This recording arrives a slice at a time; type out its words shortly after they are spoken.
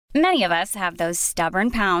Many of us have those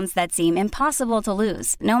stubborn pounds that seem impossible to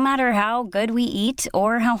lose, no matter how good we eat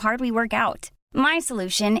or how hard we work out. My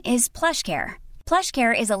solution is PlushCare.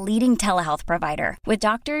 PlushCare is a leading telehealth provider with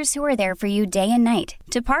doctors who are there for you day and night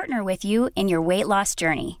to partner with you in your weight loss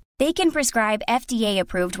journey. They can prescribe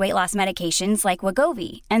FDA-approved weight loss medications like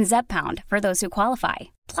Wegovy and Zepbound for those who qualify.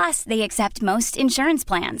 Plus, they accept most insurance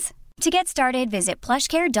plans. To get started, visit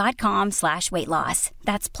plushcare.com/weight loss.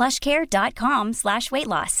 That's plushcare.com/weight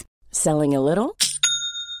loss. Selling a little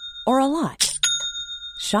or a lot?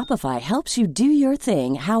 Shopify helps you do your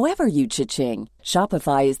thing however you cha-ching.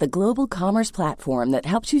 Shopify is the global commerce platform that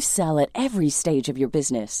helps you sell at every stage of your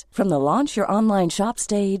business. From the launch your online shop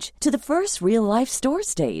stage to the first real-life store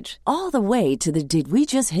stage, all the way to the did we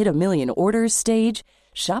just hit a million orders stage.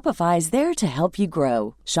 Shopify is there to help you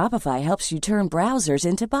grow. Shopify helps you turn browsers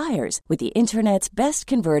into buyers with the internet's best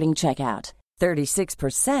converting checkout.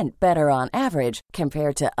 36% better on average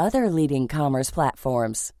compared to other leading commerce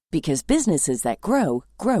platforms. Because businesses that grow,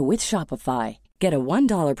 grow with Shopify. Get a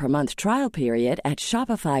 $1 per month trial period at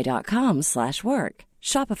shopify.com/work.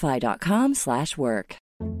 Shopify.com/work.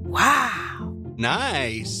 Wow.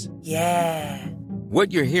 Nice. Yeah.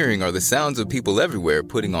 What you're hearing are the sounds of people everywhere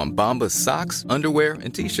putting on Bombas socks, underwear,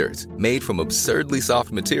 and T-shirts made from absurdly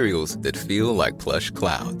soft materials that feel like plush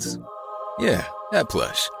clouds. Yeah, that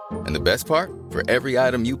plush. And the best part? For every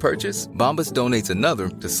item you purchase, Bombas donates another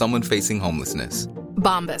to someone facing homelessness.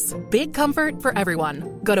 Bombas. Big comfort for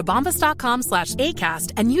everyone. Go to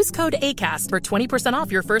bombas.com/ACAST and use code ACAST for 20%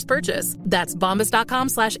 off your first purchase. That's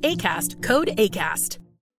bombas.com/ACAST. Code ACAST.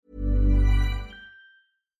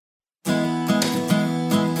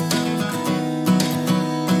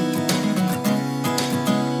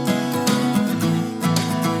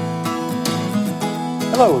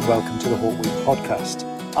 Hello and welcome to the Hawk Week podcast.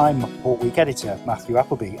 I'm Hawk Week editor Matthew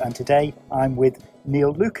Appleby, and today I'm with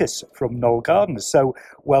Neil Lucas from Knoll Gardens. So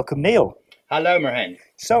welcome, Neil. Hello, Mohan.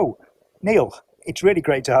 So, Neil, it's really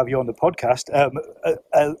great to have you on the podcast,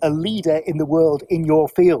 a leader in the world in your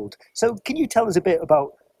field. So can you tell us a bit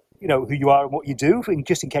about who you are and what you do,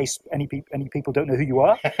 just in case any people don't know who you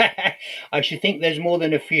are? I should think there's more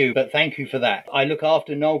than a few, but thank you for that. I look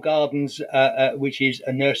after Knoll Gardens, which is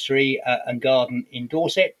a nursery and garden in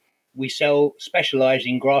Dorset. We specialise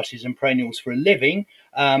in grasses and perennials for a living,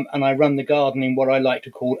 and I run the garden in what I like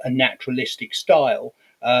to call a naturalistic style,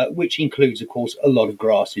 which includes, of course, a lot of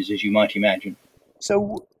grasses, as you might imagine.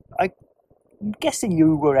 So I'm guessing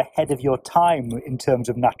you were ahead of your time in terms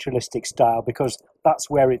of naturalistic style, because that's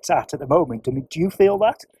where it's at the moment. I mean, do you feel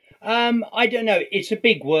that? I don't know. It's a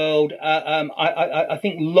big world. I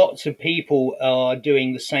think lots of people are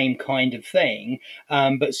doing the same kind of thing.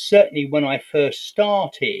 But certainly when I first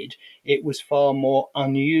started, it was far more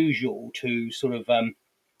unusual to sort of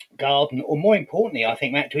garden, or more importantly, I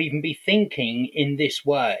think, Matt, to even be thinking in this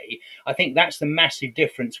way. I think that's the massive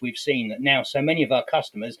difference we've seen, that now so many of our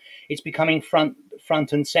customers, it's becoming front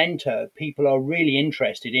and center. People are really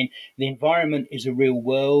interested in the environment. Is a real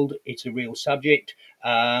world, it's a real subject,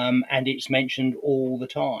 and it's mentioned all the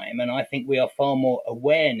time. And I think we are far more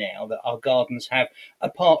aware now that our gardens have a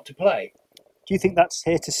part to play. Do you think that's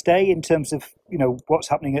here to stay in terms of, what's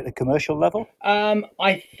happening at the commercial level?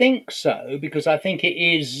 I think so, because I think it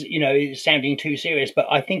is, it's sounding too serious, but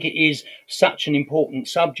I think it is such an important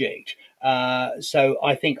subject. So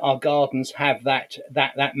I think our gardens have that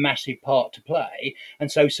massive part to play.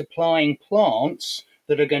 And so supplying plants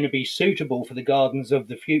that are going to be suitable for the gardens of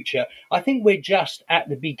the future, I think we're just at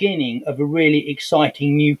the beginning of a really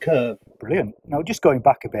exciting new curve. Brilliant. Now, just going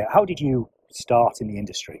back a bit, how did you start in the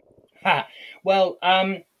industry? Well,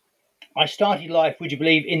 I started life, would you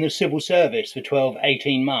believe, in the civil service for 12,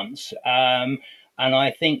 18 months. And I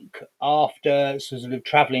think after sort of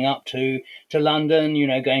travelling up to London,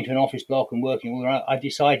 going to an office block and working all around, I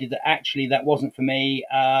decided that actually that wasn't for me.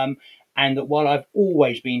 And that while I've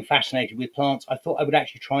always been fascinated with plants, I thought I would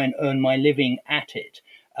actually try and earn my living at it.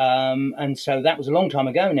 And so that was a long time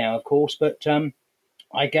ago now, of course, but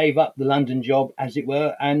I gave up the London job, as it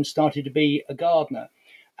were, and started to be a gardener.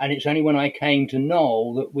 And it's only when I came to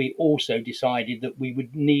Knoll that we also decided that we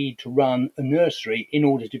would need to run a nursery in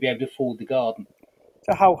order to be able to afford the garden.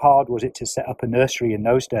 So how hard was it to set up a nursery in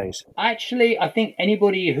those days? Actually, I think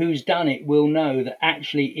anybody who's done it will know that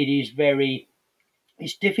actually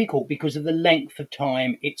it's difficult because of the length of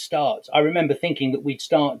time it starts. I remember thinking that we'd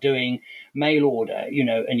start doing mail order,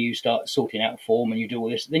 and you start sorting out a form and you do all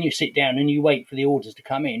this. Then you sit down and you wait for the orders to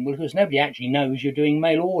come in. Well, because nobody actually knows you're doing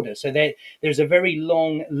mail order. So there's a very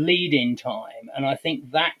long lead-in time. And I think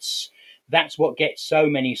that's what gets so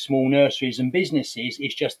many small nurseries and businesses,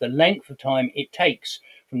 is just the length of time it takes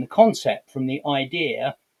from the concept, from the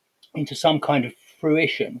idea, into some kind of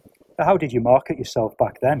fruition. How did you market yourself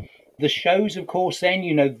back then? The shows, of course, then,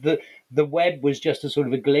 the web was just a sort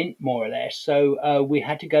of a glint, more or less. So we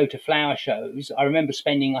had to go to flower shows. I remember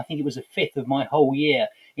spending, I think it was a fifth of my whole year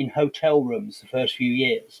in hotel rooms the first few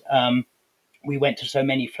years. We went to so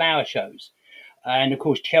many flower shows. And of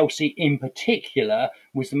course, Chelsea in particular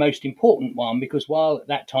was the most important one, because while at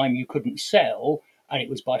that time you couldn't sell, and it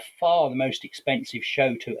was by far the most expensive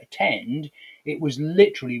show to attend, it was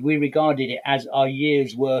literally, we regarded it as our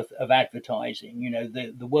year's worth of advertising.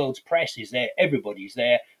 The world's press is there, everybody's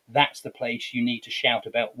there. That's the place you need to shout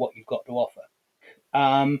about what you've got to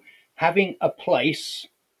offer. Having a place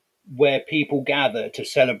where people gather to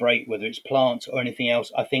celebrate, whether it's plants or anything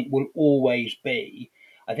else, I think will always be.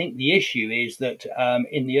 I think the issue is that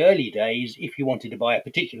in the early days, if you wanted to buy a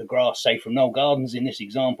particular grass, say from Knoll Gardens in this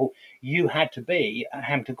example, you had to be at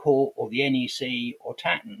Hampton Court or the NEC or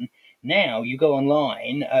Tatton. Now you go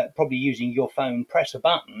online, probably using your phone, press a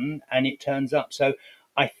button, and it turns up. So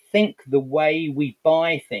I think the way we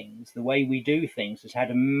buy things, the way we do things, has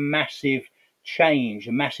had a massive change,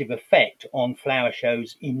 a massive effect on flower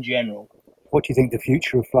shows in general. What do you think the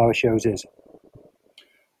future of flower shows is?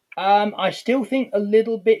 I still think a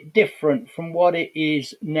little bit different from what it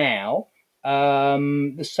is now.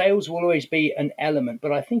 The sales will always be an element,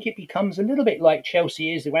 but I think it becomes a little bit like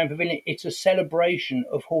Chelsea is, the Grand Pavilion. It's a celebration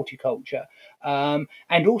of horticulture.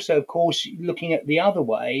 And also, of course, looking at the other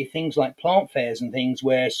way, things like plant fairs and things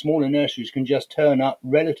where smaller nurseries can just turn up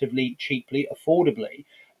relatively cheaply, affordably,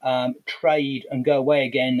 trade and go away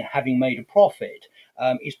again having made a profit,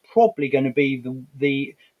 is probably going to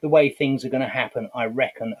be the way things are going to happen, I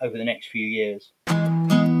reckon, over the next few years.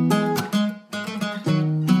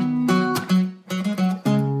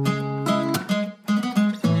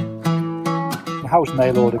 How's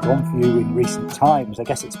mail order gone for you in recent times? I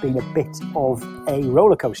guess it's been a bit of a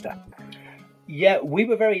roller coaster. Yeah, we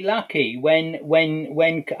were very lucky when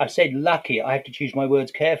I said lucky, I have to choose my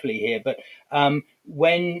words carefully here, but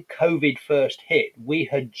when COVID first hit, we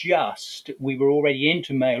were already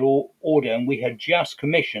into mail order, and we had just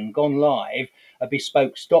gone live a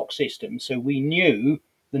bespoke stock system. So we knew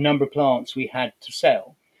the number of plants we had to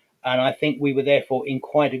sell. And I think we were therefore in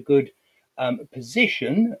quite a good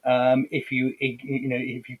position, if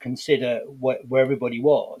you consider where everybody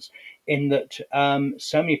was, in that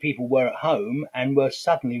so many people were at home and were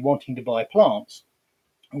suddenly wanting to buy plants.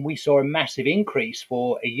 And we saw a massive increase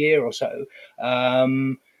for a year or so,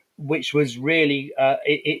 which was really,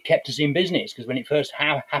 it kept us in business, because when it first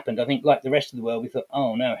happened, I think like the rest of the world, we thought,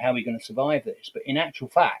 oh no, how are we going to survive this? But in actual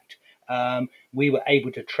fact, we were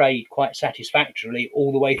able to trade quite satisfactorily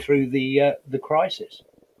all the way through the crisis.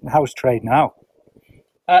 How's trade now?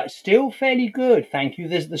 Still fairly good, thank you.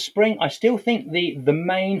 There's the spring. I still think the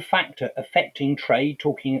main factor affecting trade,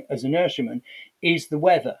 talking as a nurseryman, is the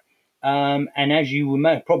weather. And as you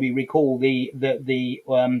will probably recall, the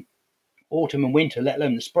autumn and winter, let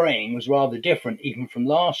alone the spring, was rather different even from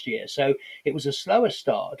last year. So it was a slower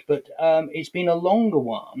start, but it's been a longer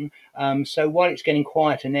one. So while it's getting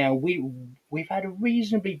quieter now, we've had a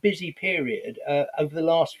reasonably busy period over the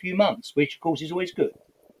last few months, which of course is always good.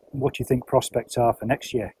 What do you think prospects are for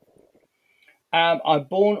next year? I'm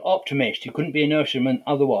born optimist. You couldn't be a nurseryman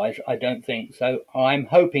otherwise, I don't think. So I'm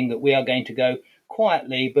hoping that we are going to go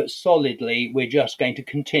quietly but solidly. We're just going to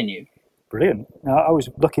continue. Brilliant. Now, I was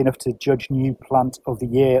lucky enough to judge New Plant of the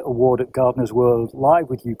Year award at Gardeners World live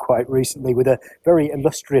with you quite recently, with a very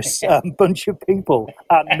illustrious bunch of people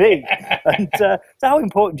and me. And so how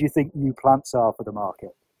important do you think new plants are for the market?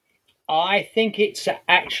 I think it's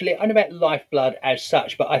actually, I don't know about lifeblood as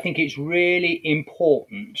such, but I think it's really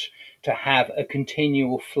important to have a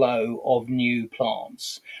continual flow of new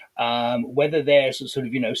plants, whether they're sort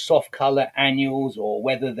of, soft colour annuals or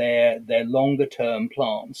whether they're longer term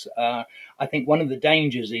plants. I think one of the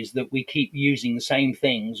dangers is that we keep using the same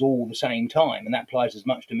things all the same time, and that applies as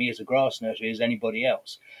much to me as a grass nursery as anybody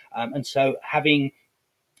else. And so having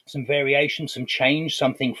some variation, some change,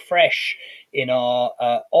 something fresh in our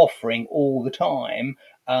offering all the time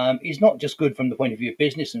is not just good from the point of view of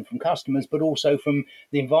business and from customers, but also from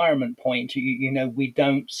the environment point. We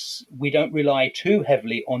don't rely too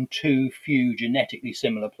heavily on too few genetically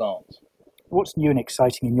similar plants. What's new and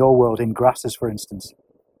exciting in your world in grasses, for instance?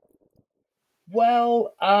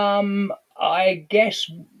 Well, I guess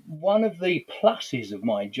one of the pluses of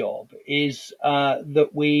my job is that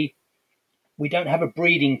we don't have a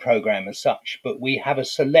breeding program as such, but we have a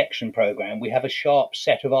selection program. We have a sharp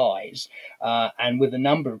set of eyes. And with the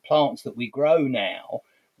number of plants that we grow now,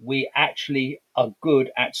 we actually are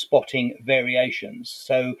good at spotting variations.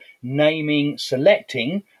 So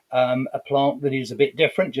selecting a plant that is a bit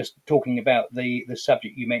different. Just talking about the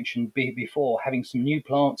subject you mentioned before, having some new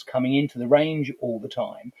plants coming into the range all the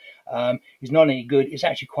time is not only good, it's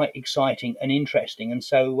actually quite exciting and interesting. And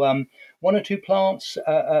so one or two plants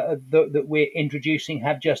that we're introducing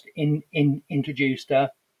have just introduced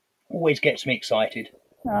always gets me excited.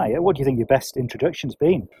 Ah, yeah. What do you think your best introduction's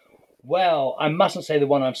been? Well, I mustn't say the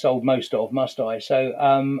one I've sold most of, must I? So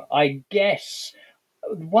I guess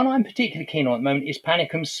the one I'm particularly keen on at the moment is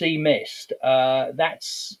Panicum Sea Mist.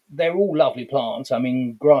 They're all lovely plants. I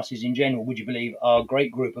mean, grasses in general, would you believe, are a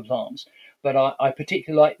great group of plants. But I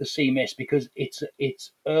particularly like the sea mist because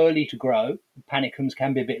it's early to grow. Panicums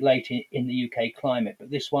can be a bit late in the UK climate, but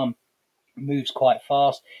this one moves quite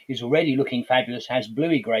fast, is already looking fabulous, has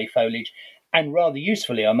bluey grey foliage, and rather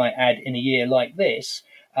usefully, I might add, in a year like this,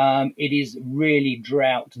 it is really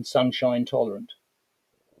drought and sunshine tolerant.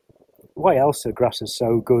 Why else are grasses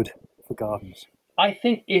so good for gardens? I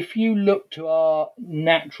think if you look to our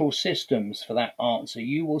natural systems for that answer,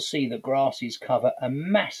 you will see that grasses cover a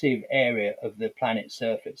massive area of the planet's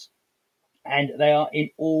surface. And they are in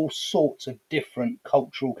all sorts of different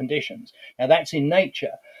cultural conditions. Now, that's in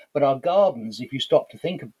nature, but our gardens, if you stop to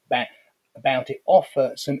think about it,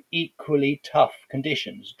 offer some equally tough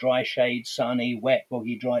conditions: dry shade, sunny, wet,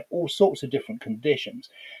 boggy, dry, all sorts of different conditions.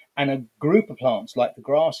 And a group of plants like the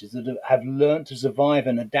grasses that have learned to survive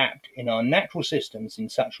and adapt in our natural systems in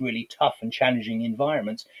such really tough and challenging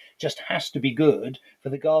environments just has to be good for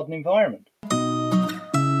the garden environment.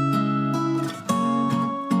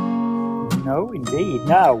 No, indeed.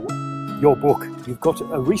 Now, your book. You've got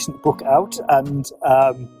a recent book out, and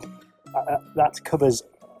that covers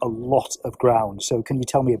a lot of ground. So can you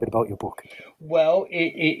tell me a bit about your book? Well,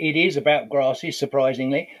 it is about grasses,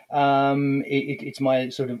 surprisingly. It's my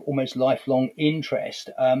sort of almost lifelong interest.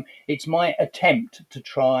 It's my attempt to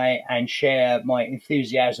try and share my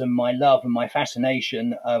enthusiasm, my love, and my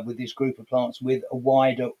fascination with this group of plants with a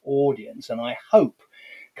wider audience. And I hope,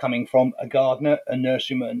 coming from a gardener, a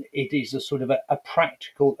nurseryman, it is a sort of a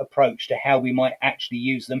practical approach to how we might actually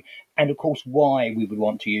use them, and of course why we would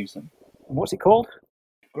want to use them. And what's it called?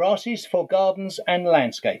 Grasses for Gardens and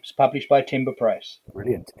Landscapes, published by Timber Press.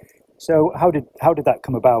 Brilliant. So how did that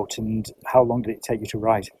come about, and how long did it take you to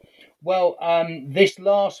write? Well, this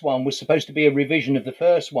last one was supposed to be a revision of the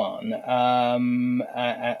first one,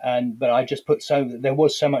 but I just put there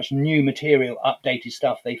was so much new material, updated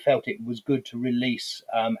stuff. They felt it was good to release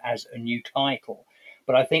as a new title.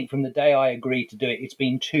 But I think from the day I agreed to do it, it's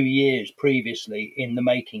been 2 years previously in the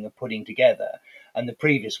making of putting together. And the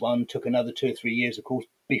previous one took another 2 or 3 years, of course,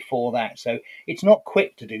 before that. So it's not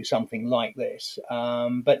quick to do something like this.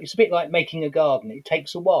 But it's a bit like making a garden. It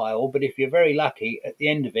takes a while, but if you're very lucky, at the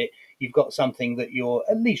end of it, you've got something that you're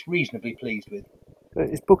at least reasonably pleased with.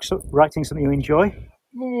 Is book writing something you enjoy?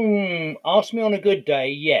 Ask me on a good day,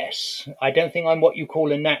 yes. I don't think I'm what you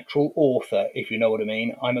call a natural author, if you know what I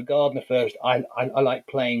mean. I'm a gardener first. I like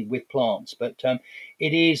playing with plants, but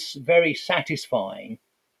it is very satisfying.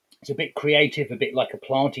 It's a bit creative, a bit like a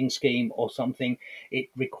planting scheme or something. It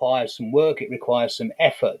requires some work, it requires some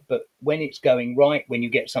effort, but when it's going right, when you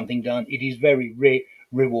get something done, it is very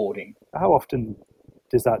rewarding. How often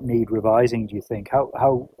does that need revising, do you think?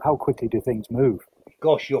 How quickly do things move?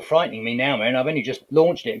 Gosh, you're frightening me now, man. I've only just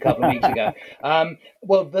launched it a couple of weeks ago.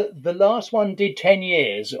 Well, the last one did 10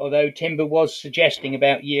 years, although Timber was suggesting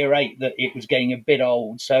about year 8 that it was getting a bit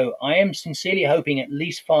old. So I am sincerely hoping at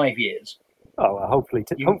least 5 years. Oh, well, hopefully.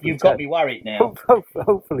 You've got me worried now.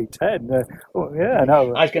 Hopefully 10. Yeah,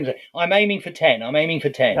 no. I was going to say, I'm aiming for 10. I'm aiming for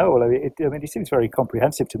 10. No, well, it seems very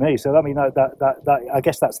comprehensive to me. So, I mean, that I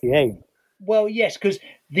guess that's the aim. Well, yes, because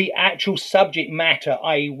the actual subject matter,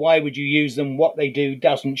 i.e. why would you use them, what they do,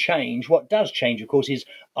 doesn't change. What does change, of course, is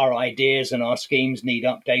our ideas and our schemes need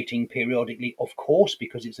updating periodically, of course,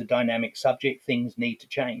 because it's a dynamic subject, things need to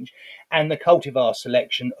change. And the cultivar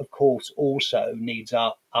selection, of course, also needs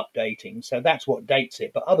updating. So that's what dates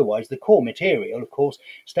it. But otherwise, the core material, of course,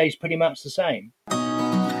 stays pretty much the same.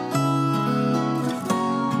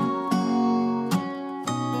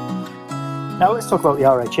 Now let's talk about the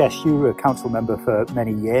RHS. You were a council member for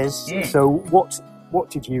many years. So what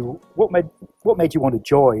made you want to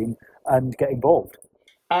join and get involved?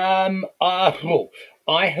 I've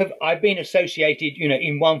been associated,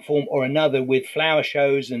 in one form or another with flower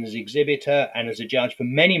shows and as exhibitor and as a judge for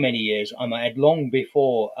many, many years. I might add long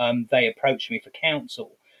before they approached me for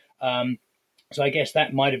council. So I guess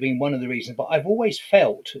that might have been one of the reasons. But I've always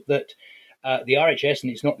felt that the RHS,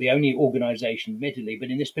 and it's not the only organisation, admittedly, but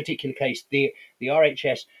in this particular case, the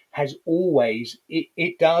RHS has always,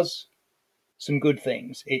 it does some good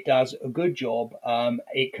things. It does a good job.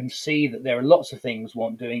 It can see that there are lots of things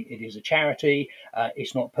want doing. It is a charity.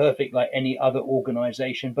 It's not perfect like any other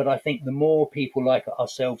organisation, but I think the more people like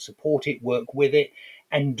ourselves support it, work with it,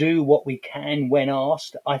 and do what we can when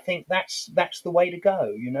asked, I think that's the way to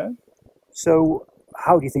go. So,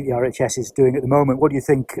 how do you think the RHS is doing at the moment? What do you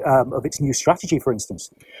think of its new strategy, for instance?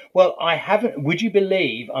 Well, I haven't. Would you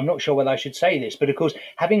believe? I'm not sure whether I should say this, but of course,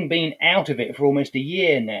 having been out of it for almost a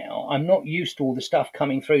year now, I'm not used to all the stuff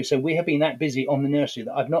coming through. So we have been that busy on the nursery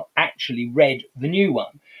that I've not actually read the new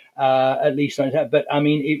one. At least I have. But I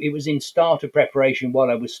mean, it was in starter preparation while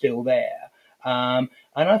I was still there. And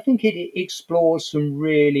I think it explores some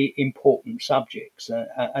really important subjects.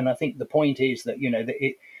 And I think the point is that,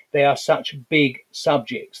 they are such big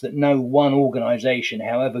subjects that no one organisation,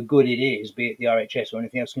 however good it is, be it the RHS or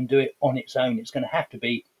anything else, can do it on its own. It's going to have to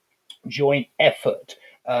be joint effort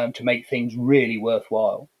to make things really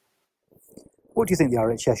worthwhile. What do you think the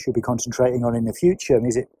RHS should be concentrating on in the future? I mean,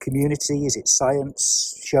 is it community? Is it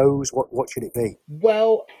science? Shows? What should it be?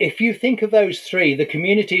 Well, if you think of those three, the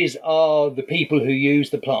communities are the people who use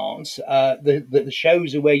the plants, the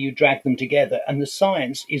shows are where you drag them together, and the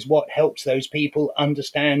science is what helps those people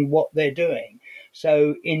understand what they're doing.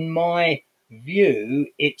 So in my view,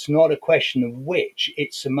 it's not a question of which,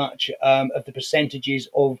 it's so much of the percentages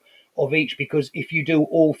of each, because if you do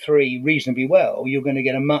all three reasonably well, you're going to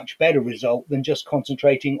get a much better result than just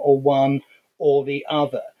concentrating on one or the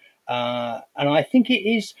other. And I think it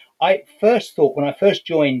is, I first thought when I first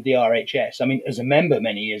joined the RHS, I mean, as a member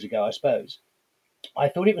many years ago, I suppose, I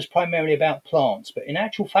thought it was primarily about plants. But in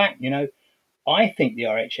actual fact, I think the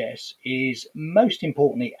RHS is most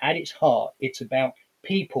importantly at its heart, it's about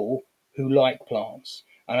people who like plants.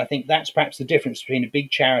 And I think that's perhaps the difference between a big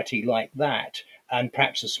charity like that and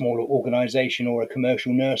perhaps a smaller organisation or a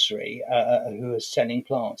commercial nursery who is selling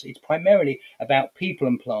plants. It's primarily about people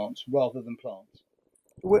and plants rather than plants.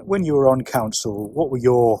 When you were on council, what were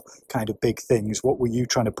your kind of big things? What were you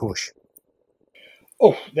trying to push?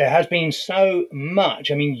 Oh, there has been so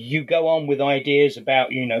much. I mean, you go on with ideas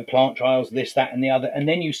about, plant trials, this, that, and the other, and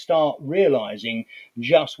then you start realising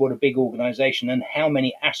just what a big organisation and how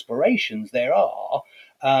many aspirations there are.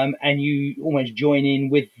 And you almost join in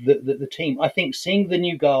with the team. I think seeing the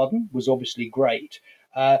new garden was obviously great.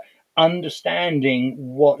 Understanding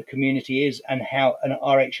what a community is and how an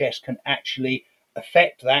RHS can actually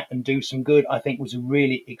affect that and do some good, I think was a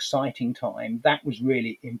really exciting time. That was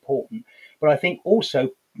really important. But I think also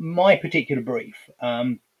my particular brief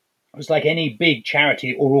was like any big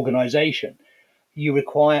charity or organisation. You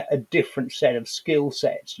require a different set of skill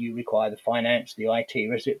sets. You require the finance, the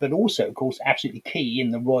IT, but also, of course, absolutely key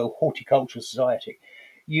in the Royal Horticultural Society.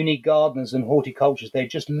 You need gardeners and horticulturists. They're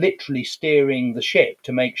just literally steering the ship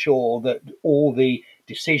to make sure that all the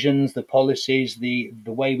decisions, the policies, the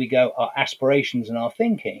way we go, our aspirations and our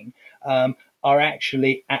thinking are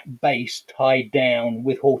actually at base tied down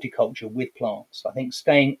with horticulture, with plants. I think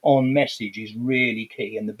staying on message is really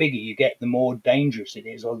key. And the bigger you get, the more dangerous it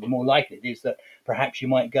is, or the more likely it is that perhaps you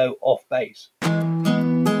might go off base.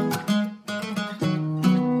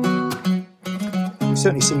 We've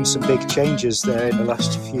certainly seen some big changes there in the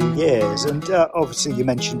last few years. And obviously you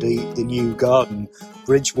mentioned the new garden,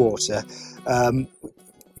 Bridgewater.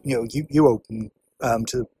 You open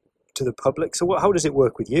to the public. So how does it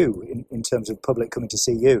work with you in terms of public coming to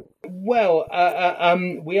see you? Well,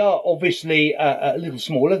 we are obviously a little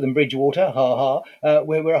smaller than Bridgewater,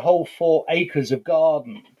 where we're a whole 4 acres of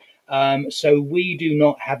garden. So we do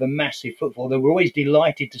not have a massive footfall, though we're always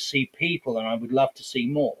delighted to see people, and I would love to see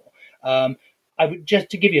more. I would just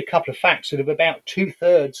to give you a couple of facts, sort of about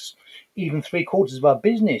 2/3, even 3/4 of our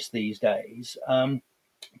business these days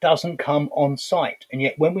doesn't come on site. And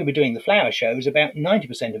yet when we were doing the flower shows, about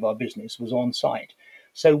 90% of our business was on site.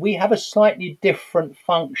 So we have a slightly different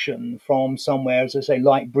function from somewhere, as I say,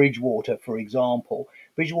 like Bridgewater, for example.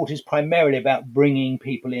 Bridgewater is primarily about bringing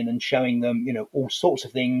people in and showing them, all sorts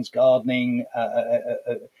of things, gardening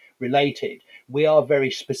related. We are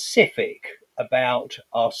very specific about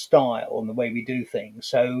our style and the way we do things.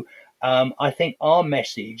 So I think our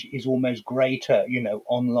message is almost greater,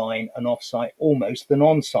 online and off-site almost than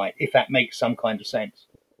on-site, if that makes some kind of sense.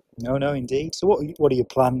 No, indeed. So what are your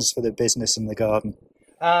plans for the business and the garden?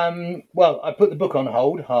 Well, I put the book on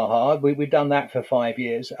hold, We've done that for 5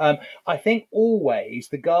 years. I think always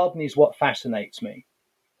the garden is what fascinates me.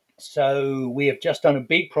 So we have just done a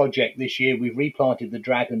big project this year. We've replanted the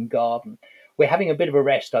dragon garden. We're having a bit of a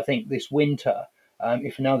rest, I think, this winter,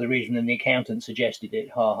 if for no other reason than the accountant suggested it,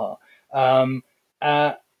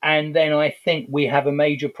 And then I think we have a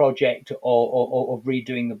major project of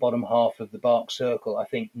redoing the bottom half of the Bark Circle, I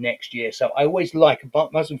think, next year. So I always like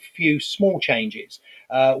a few small changes.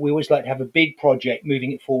 We always like to have a big project,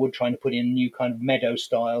 moving it forward, trying to put in a new kind of meadow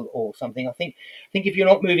style or something. I think if you're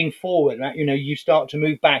not moving forward, you start to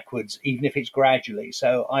move backwards, even if it's gradually.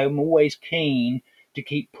 So I'm always keen to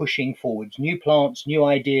keep pushing forwards, new plants, new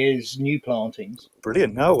ideas, new plantings.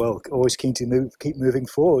 Brilliant. No, well, always keen to keep moving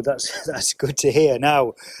forward. That's good to hear.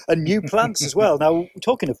 Now, and new plants as well. Now,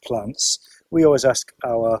 talking of plants, we always ask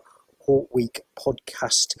our Hort Week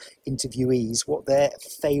podcast interviewees what their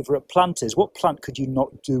favourite plant is. What plant could you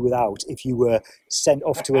not do without if you were sent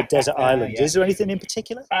off to a desert island? Yeah. Is there anything in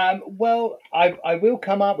particular? Well, I will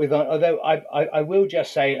come up with, although I will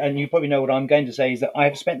just say, and you probably know what I'm going to say, is that I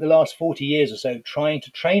have spent the last 40 years or so trying to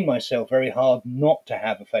train myself very hard not to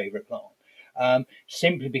have a favourite plant.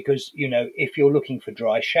 Simply because, if you're looking for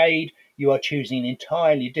dry shade, you are choosing an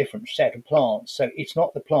entirely different set of plants. So it's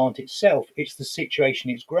not the plant itself, it's the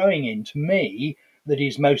situation it's growing in, to me, that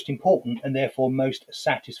is most important and therefore most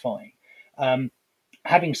satisfying.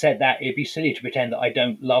 Having said that, it'd be silly to pretend that I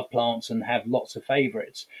don't love plants and have lots of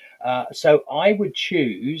favourites. So I would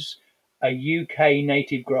choose a UK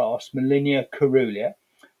native grass, Molinia caerulea,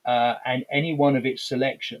 and any one of its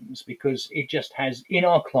selections, because it just has, in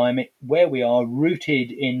our climate, where we are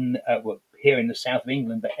rooted in, here in the south of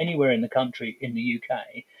England, but anywhere in the country in the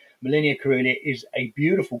UK, Molinia caerulea is a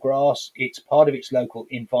beautiful grass. It's part of its local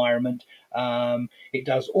environment. It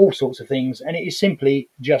does all sorts of things, and it is simply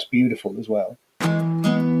just beautiful as well.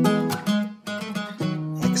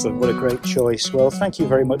 Excellent. What a great choice. Well, thank you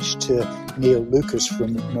very much to Neil Lucas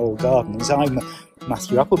from Knoll Gardens. I'm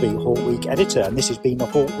Matthew Appleby, Hort Week editor, and this has been the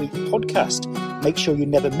Hort Week podcast. Make sure you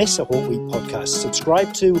never miss a Hort Week podcast.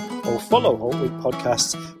 Subscribe to or follow Hort Week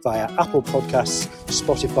podcasts via Apple Podcasts,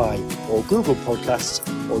 Spotify or Google Podcasts,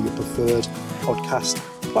 or your preferred podcast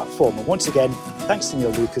platform. And once again, thanks to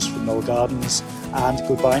Neil Lucas from Knoll Gardens, and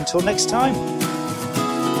goodbye until next time.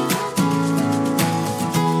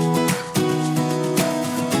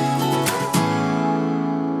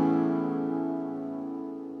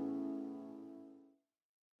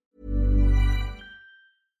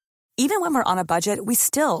 Even when we're on a budget, we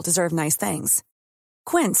still deserve nice things.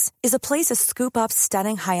 Quince is a place to scoop up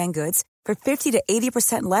stunning high-end goods for 50 to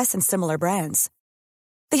 80% less than similar brands.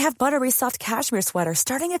 They have buttery soft cashmere sweaters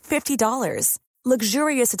starting at $50,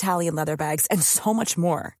 luxurious Italian leather bags, and so much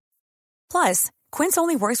more. Plus, Quince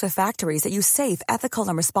only works with factories that use safe, ethical,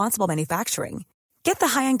 and responsible manufacturing. Get the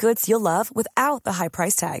high-end goods you'll love without the high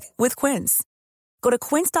price tag with Quince. Go to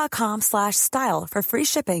quince.com/style for free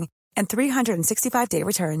shipping and 365-day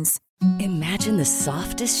returns. Imagine the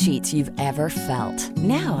softest sheets you've ever felt.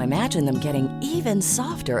 Now imagine them getting even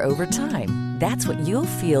softer over time. That's what you'll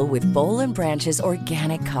feel with Boll & Branch's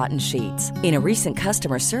organic cotton sheets. In a recent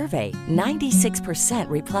customer survey, 96%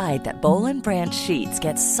 replied that Boll & Branch sheets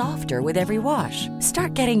get softer with every wash.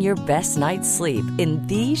 Start getting your best night's sleep in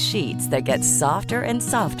these sheets that get softer and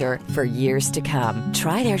softer for years to come.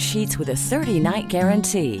 Try their sheets with a 30-night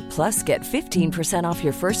guarantee. Plus, get 15% off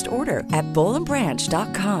your first order at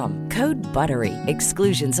bollandbranch.com. Code BUTTERY.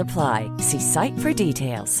 Exclusions apply. See site for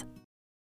details.